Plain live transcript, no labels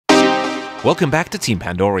Welcome back to Team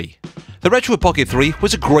Pandory. The Retroid Pocket 3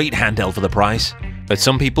 was a great handheld for the price, but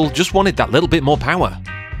some people just wanted that little bit more power.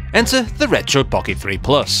 Enter the Retroid Pocket 3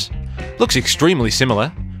 Plus. Looks extremely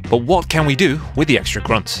similar, but what can we do with the extra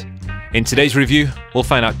grunt? In today's review, we'll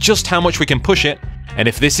find out just how much we can push it, and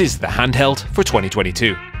if this is the handheld for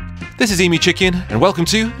 2022. This is Emu Chicken, and welcome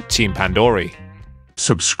to Team Pandory.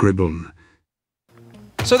 Subscribe.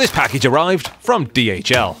 So this package arrived from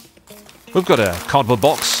DHL. We've got a cardboard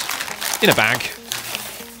box in a bag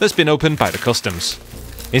that's been opened by the customs.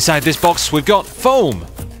 Inside this box we've got foam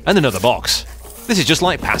and another box. This is just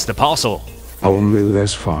like pasta parcel. Only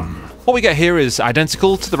this fun. What we get here is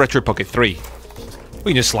identical to the Retroid Pocket 3.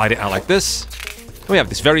 We can just slide it out like this, and we have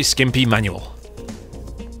this very skimpy manual.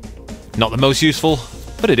 Not the most useful,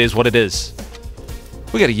 but it is what it is.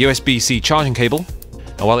 We get a USB-C charging cable,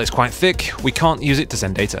 and while it's quite thick, we can't use it to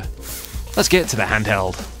send data. Let's get to the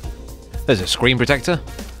handheld. There's a screen protector,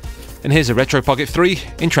 and here's a Retroid Pocket 3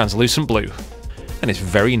 in translucent blue, and it's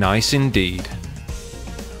very nice indeed.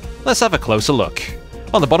 Let's have a closer look.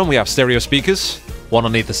 On the bottom we have stereo speakers, one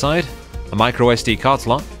on either side, a micro SD card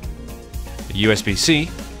slot, a USB-C,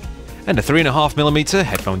 and a 3.5mm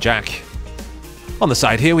headphone jack. On the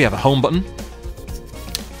side here we have a home button,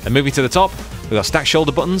 and moving to the top we've got stacked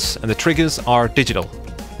shoulder buttons, and the triggers are digital,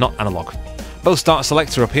 not analog. Both start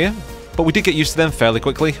selects are up here, but we did get used to them fairly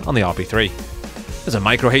quickly on the RP3. There's a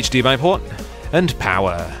micro HDMI port, and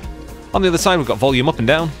power. On the other side we've got volume up and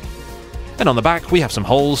down, and on the back we have some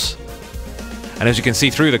holes, and as you can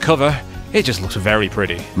see through the cover, it just looks very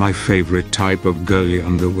pretty. My favorite type of girly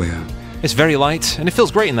underwear. It's very light, and it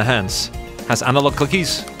feels great in the hands. Has analog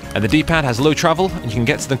clickies, and the D-pad has low travel, and you can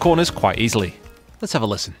get to the corners quite easily. Let's have a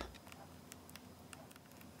listen.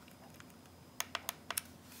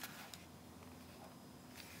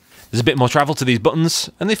 There's a bit more travel to these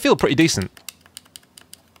buttons, and they feel pretty decent.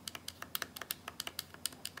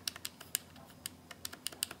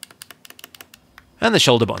 And the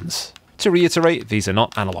shoulder buttons. To reiterate, these are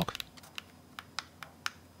not analog.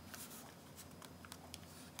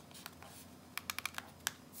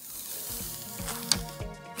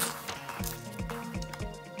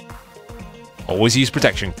 Always use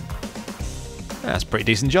protection. That's a pretty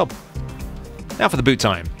decent job. Now for the boot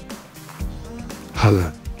time.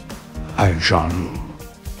 Hello, I'm Jean.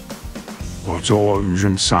 What's orange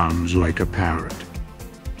and sounds like a parrot?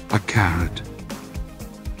 A carrot.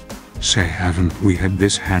 Say, haven't we had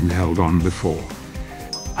this handheld on before?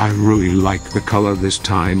 I really like the color this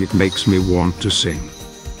time, it makes me want to sing.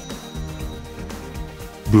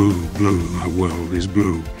 Blue, blue, my world is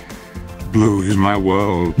blue. Blue is my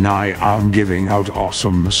world. Now I'm giving out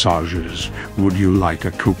awesome massages. Would you like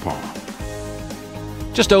a coupon?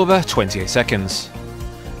 Just over 28 seconds.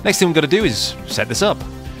 Next thing we've got to do is set this up.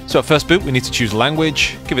 So at first boot we need to choose a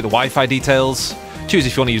language, give it the Wi-Fi details, choose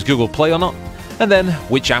if you want to use Google Play or not, and then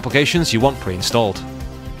which applications you want pre-installed.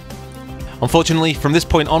 Unfortunately, from this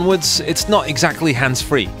point onwards, it's not exactly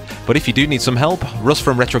hands-free, but if you do need some help, Russ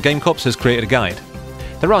from Retro Game Corps has created a guide.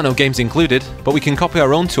 There are no games included, but we can copy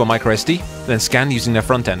our own to a microSD, then scan using their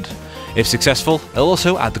front end. If successful, it'll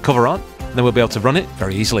also add the cover art, and then we'll be able to run it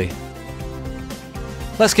very easily.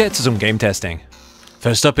 Let's get to some game testing.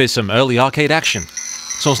 First up is some early arcade action.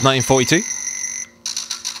 Source 1942.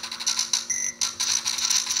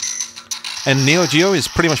 And Neo Geo is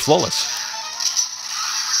pretty much flawless.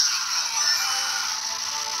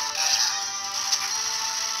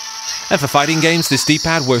 And for fighting games, this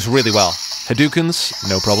D-pad works really well. Hadoukens,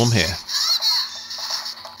 no problem here.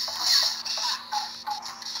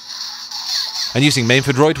 And using main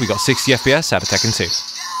for Droid, we got 60 FPS out of Tekken 2.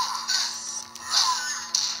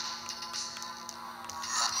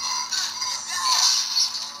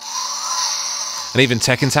 And even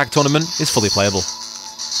Tekken Tag Tournament is fully playable.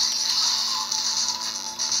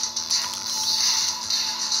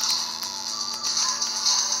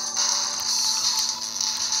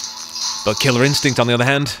 But Killer Instinct, on the other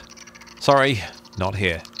hand, sorry, not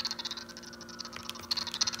here.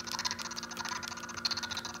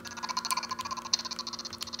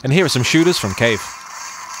 And here are some shooters from Cave.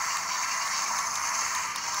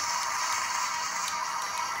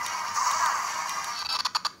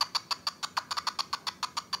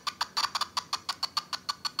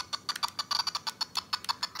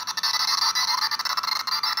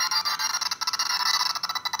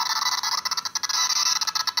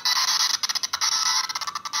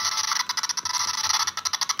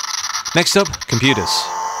 Next up, computers.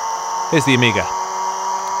 Here's the Amiga.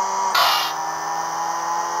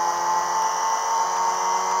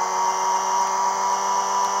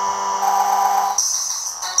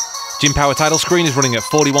 Gym Power title screen is running at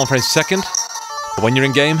 41 frames per second, But when you're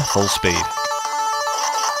in game, full speed.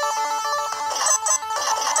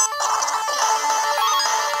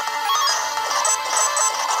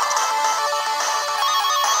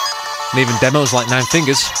 And even demos like Nine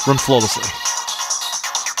Fingers run flawlessly.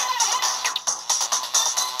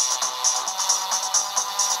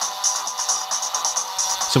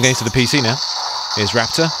 Some games to the PC now. Here's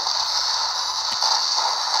Raptor.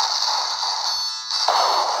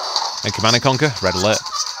 And Command & Conquer, Red Alert.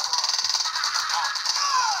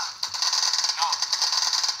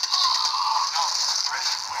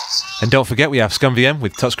 And don't forget we have ScumVM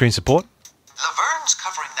with touchscreen support. Laverne's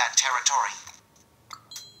covering that territory.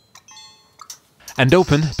 And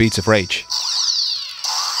Open Beats of Rage.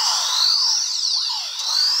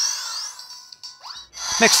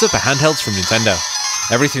 Next up are handhelds from Nintendo.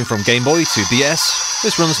 Everything from Game Boy to DS,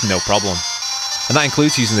 this runs no problem. And that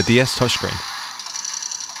includes using the DS touchscreen.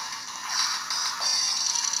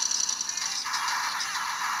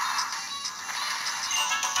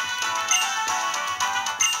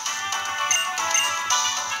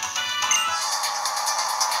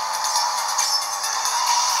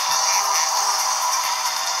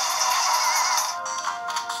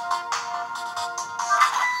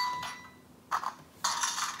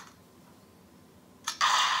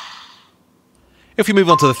 If we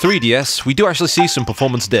move on to the 3DS, we do actually see some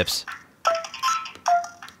performance dips.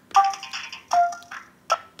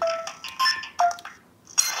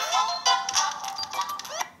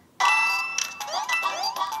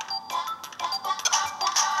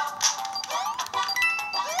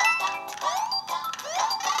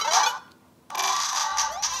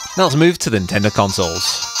 Now let's move to the Nintendo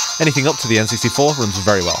consoles. Anything up to the N64 runs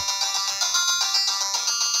very well.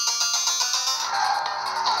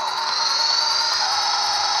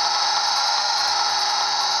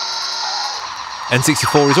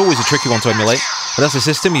 N64 is always a tricky one to emulate, but as the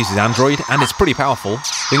system uses Android and it's pretty powerful, it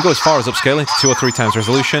can go as far as upscaling to 2 or 3 times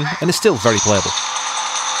resolution and is still very playable.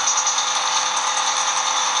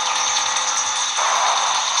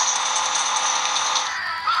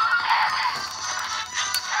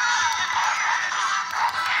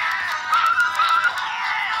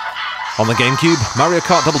 On the GameCube, Mario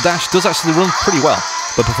Kart Double Dash does actually run pretty well,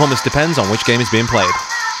 but performance depends on which game is being played.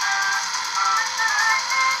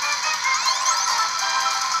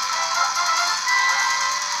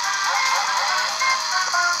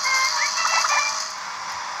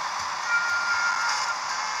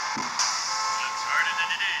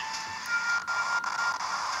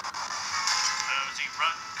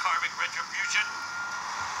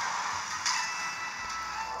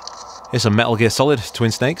 Here's some Metal Gear Solid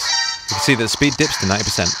Twin Snakes. You can see that the speed dips to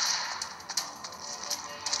 90%.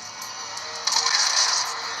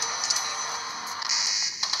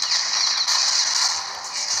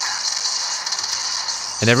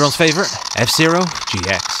 And everyone's favourite, F-Zero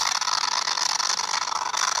GX.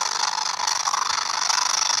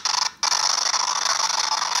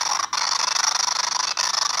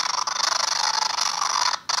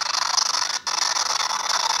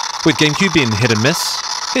 With GameCube being hit and miss,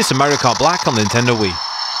 here's some Mario Kart Black on the Nintendo Wii.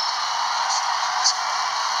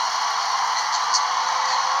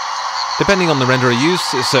 Depending on the renderer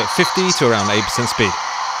used, it's at 50 to around 8% speed.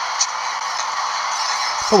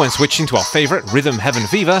 But when switching to our favourite, Rhythm Heaven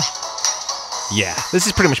Fever, yeah, this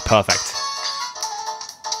is pretty much perfect.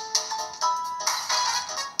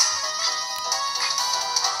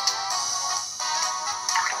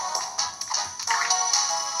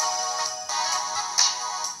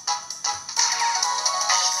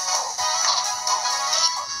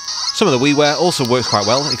 Some of the WiiWare also works quite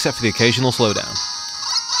well, except for the occasional slowdown.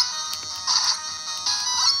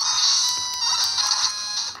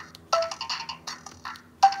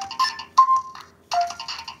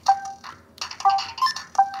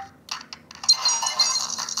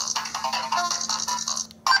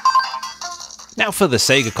 Now for the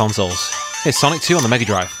Sega consoles. Here's Sonic 2 on the Mega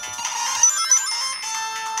Drive.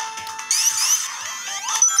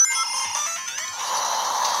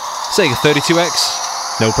 Sega 32X.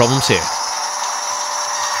 No problems here.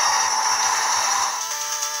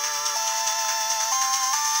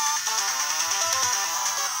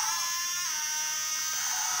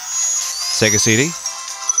 Sega CD.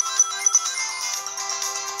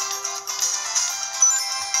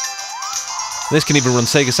 This can even run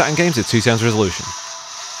Sega Saturn games at 2 times resolution.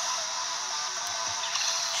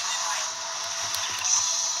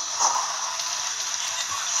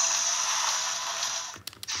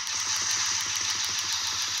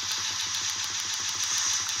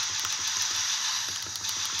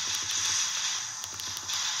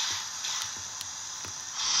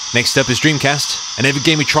 Next up is Dreamcast, and every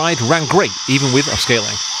game we tried ran great, even with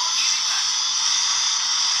upscaling.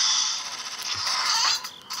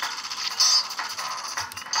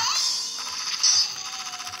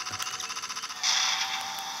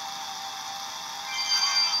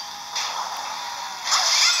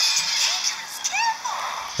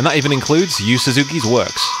 And that even includes Yu Suzuki's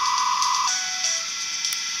works.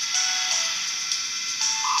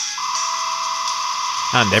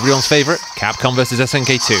 And everyone's favourite, Capcom vs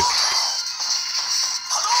SNK 2.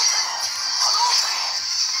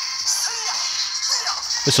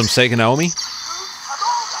 With some Sega Naomi.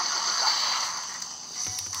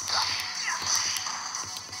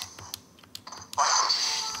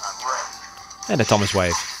 And a Thomas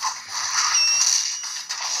Wave.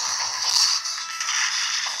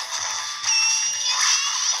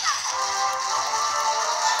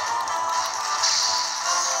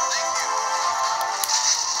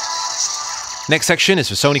 Next section is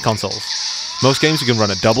for Sony consoles. Most games you can run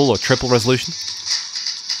at double or triple resolution.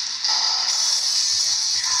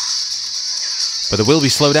 But there will be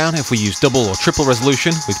slowdown if we use double or triple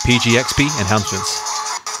resolution with PGXP enhancements.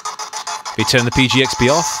 If you turn the PGXP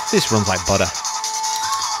off, this runs like butter.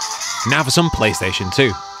 Now for some PlayStation 2.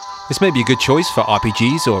 This may be a good choice for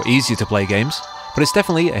RPGs or easier to play games, but it's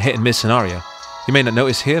definitely a hit and miss scenario. You may not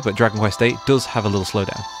notice here, but Dragon Quest VIII does have a little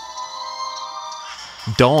slowdown.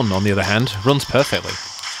 Dawn, on the other hand, runs perfectly.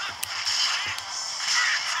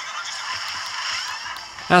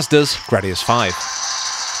 As does Gradius 5.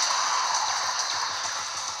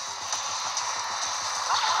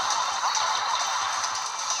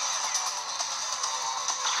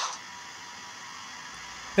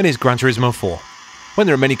 And here's Gran Turismo 4. When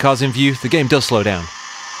there are many cars in view, the game does slow down.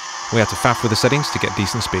 We have to faff with the settings to get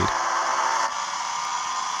decent speed.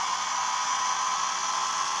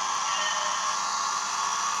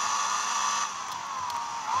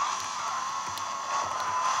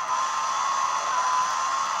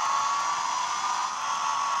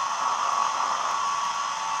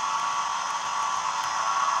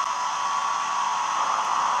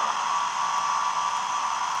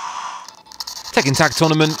 Tekken Tag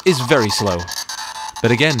Tournament is very slow, but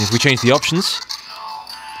again, if we change the options,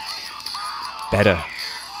 better,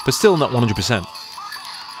 but still not 100%.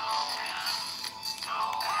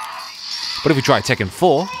 But if we try Tekken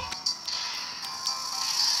 4,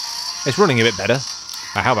 it's running a bit better.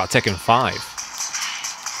 How about Tekken 5?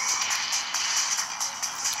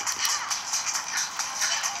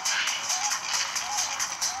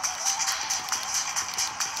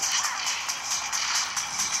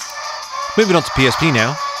 Moving on to PSP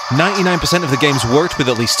now, 99% of the games worked with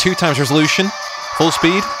at least 2 times resolution, full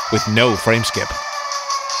speed, with no frame skip.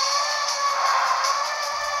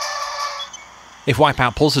 If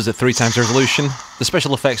Wipeout pulses at 3 times resolution, the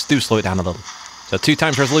special effects do slow it down a little. So 2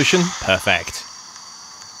 times resolution, perfect.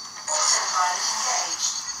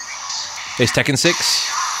 Here's Tekken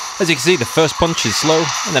 6. As you can see, the first punch is slow,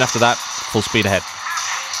 and then after that, full speed ahead.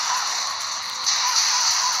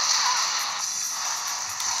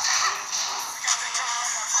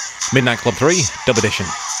 Midnight Club 3, Dub Edition.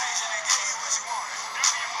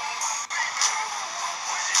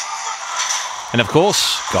 And of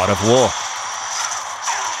course, God of War.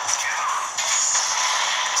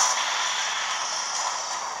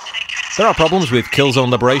 There are problems with Killzone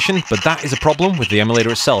Liberation, but that is a problem with the emulator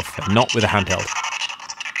itself, and not with the handheld.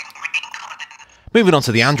 Moving on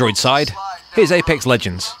to the Android side, here's Apex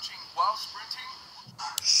Legends.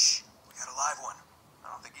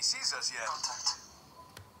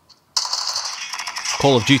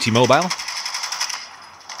 Call of Duty Mobile.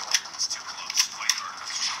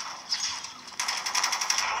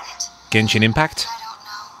 Genshin Impact.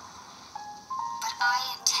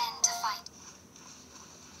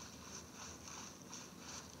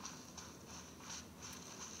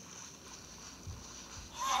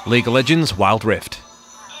 League of Legends Wild Rift.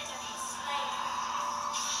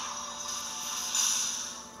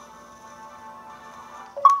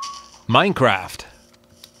 Minecraft.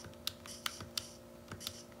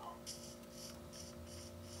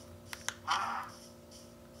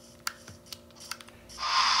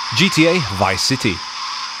 GTA Vice City.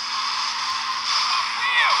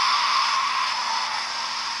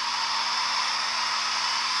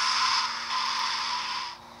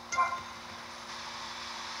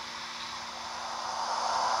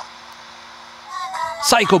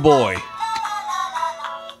 Psycho Boy.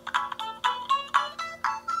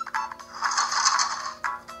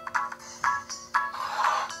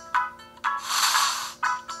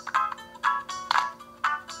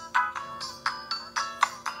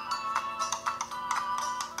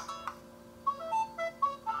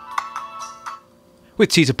 With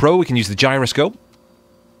Teeter Pro, we can use the gyroscope.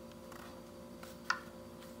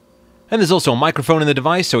 And there's also a microphone in the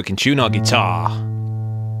device so we can tune our guitar.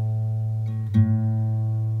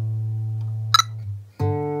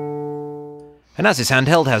 And as this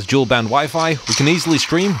handheld has dual band Wi-Fi, we can easily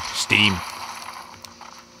stream Steam.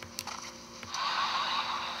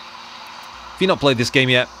 If you've not played this game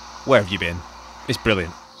yet, where have you been? It's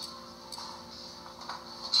brilliant.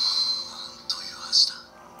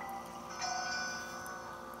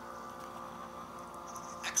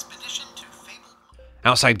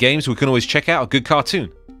 Outside games, we can always check out a good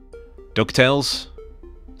cartoon. DuckTales,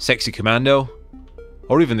 Sexy Commando,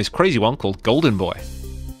 or even this crazy one called Golden Boy.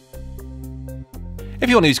 If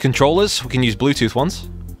you want to use controllers, we can use Bluetooth ones,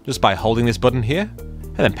 just by holding this button here,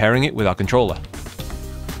 and then pairing it with our controller.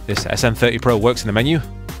 This SM30 Pro works in the menu,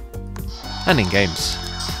 and in games.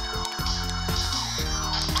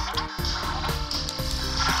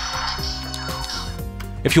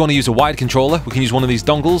 If you want to use a wired controller, we can use one of these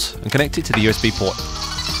dongles and connect it to the USB port.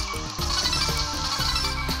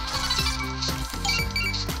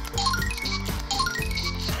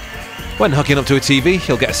 When hooking up to a TV,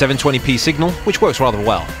 you'll get a 720p signal, which works rather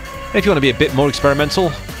well. And if you want to be a bit more experimental,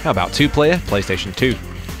 how about 2-player PlayStation 2?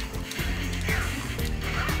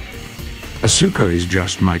 Asuka is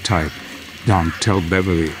just my type. Don't tell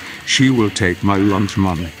Beverly. She will take my lunch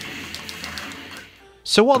money.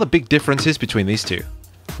 So what are the big differences between these two?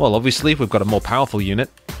 Well, obviously we've got a more powerful unit,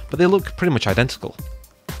 but they look pretty much identical.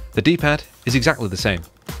 The D-pad is exactly the same,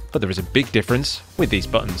 but there is a big difference with these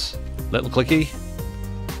buttons. Little clicky,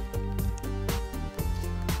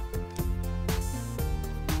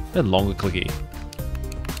 and longer clicky.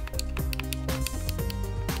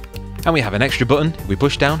 And we have an extra button if we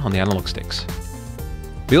push down on the analog sticks.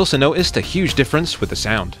 We also noticed a huge difference with the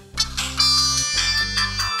sound.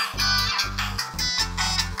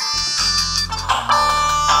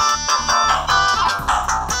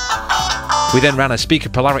 We then ran a speaker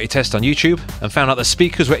polarity test on YouTube and found out the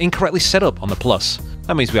speakers were incorrectly set up on the Plus.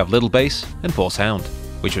 That means we have little bass and poor sound,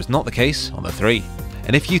 which was not the case on the 3.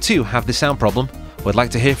 And if you too have this sound problem, we'd like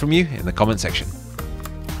to hear from you in the comment section.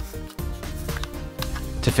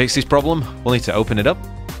 To fix this problem, we'll need to open it up,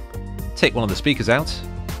 take one of the speakers out,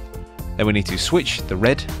 then we need to switch the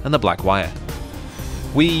red and the black wire.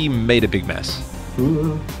 We made a big mess,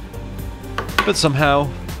 but somehow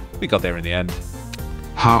we got there in the end.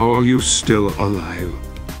 How are you still alive?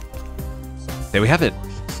 There we have it,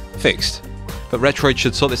 fixed. But Retroid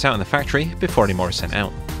should sort this out in the factory before any more is sent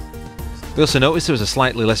out. We also noticed there was a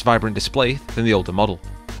slightly less vibrant display than the older model,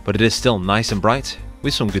 but it is still nice and bright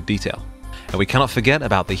with some good detail. And we cannot forget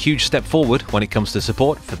about the huge step forward when it comes to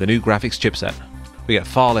support for the new graphics chipset. We get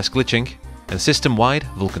far less glitching and system-wide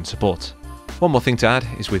Vulkan support. One more thing to add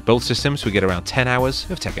is with both systems we get around 10 hours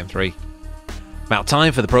of Tekken 3. About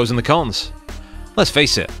time for the pros and the cons. Let's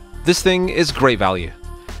face it, this thing is great value.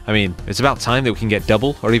 I mean, it's about time that we can get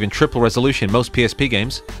double or even triple resolution in most PSP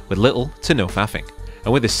games with little to no faffing.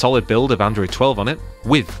 And with this solid build of Android 12 on it,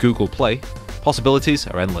 with Google Play, possibilities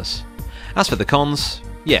are endless. As for the cons,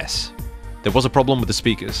 yes, there was a problem with the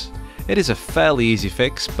speakers. It is a fairly easy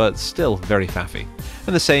fix, but still very faffy.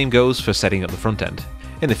 And the same goes for setting up the front end.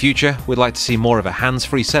 In the future, we'd like to see more of a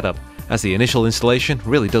hands-free setup, as the initial installation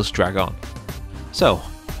really does drag on. So,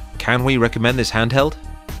 can we recommend this handheld?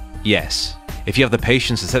 Yes. If you have the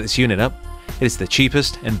patience to set this unit up, it is the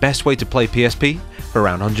cheapest and best way to play PSP for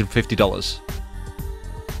around $150.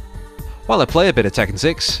 While I play a bit of Tekken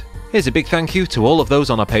 6, here's a big thank you to all of those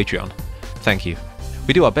on our Patreon. Thank you.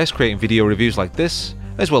 We do our best creating video reviews like this,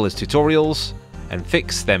 as well as tutorials, and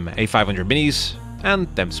fix them A500 minis,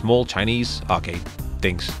 and them small Chinese arcade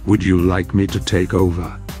things. Would you like me to take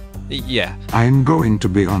over? Yeah. I'm going to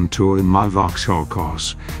be on tour in my Vauxhall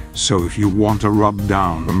course, so if you want a rub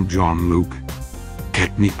down from John Luke,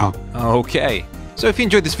 get me up. Okay. So if you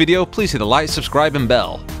enjoyed this video, please hit the like, subscribe, and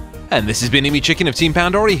bell. And this has been Amy Chicken of Team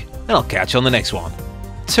Pandory, and I'll catch you on the next one.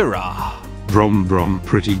 Ta-ra! Brum brum,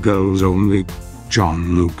 pretty girls only.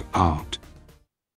 John Luke out.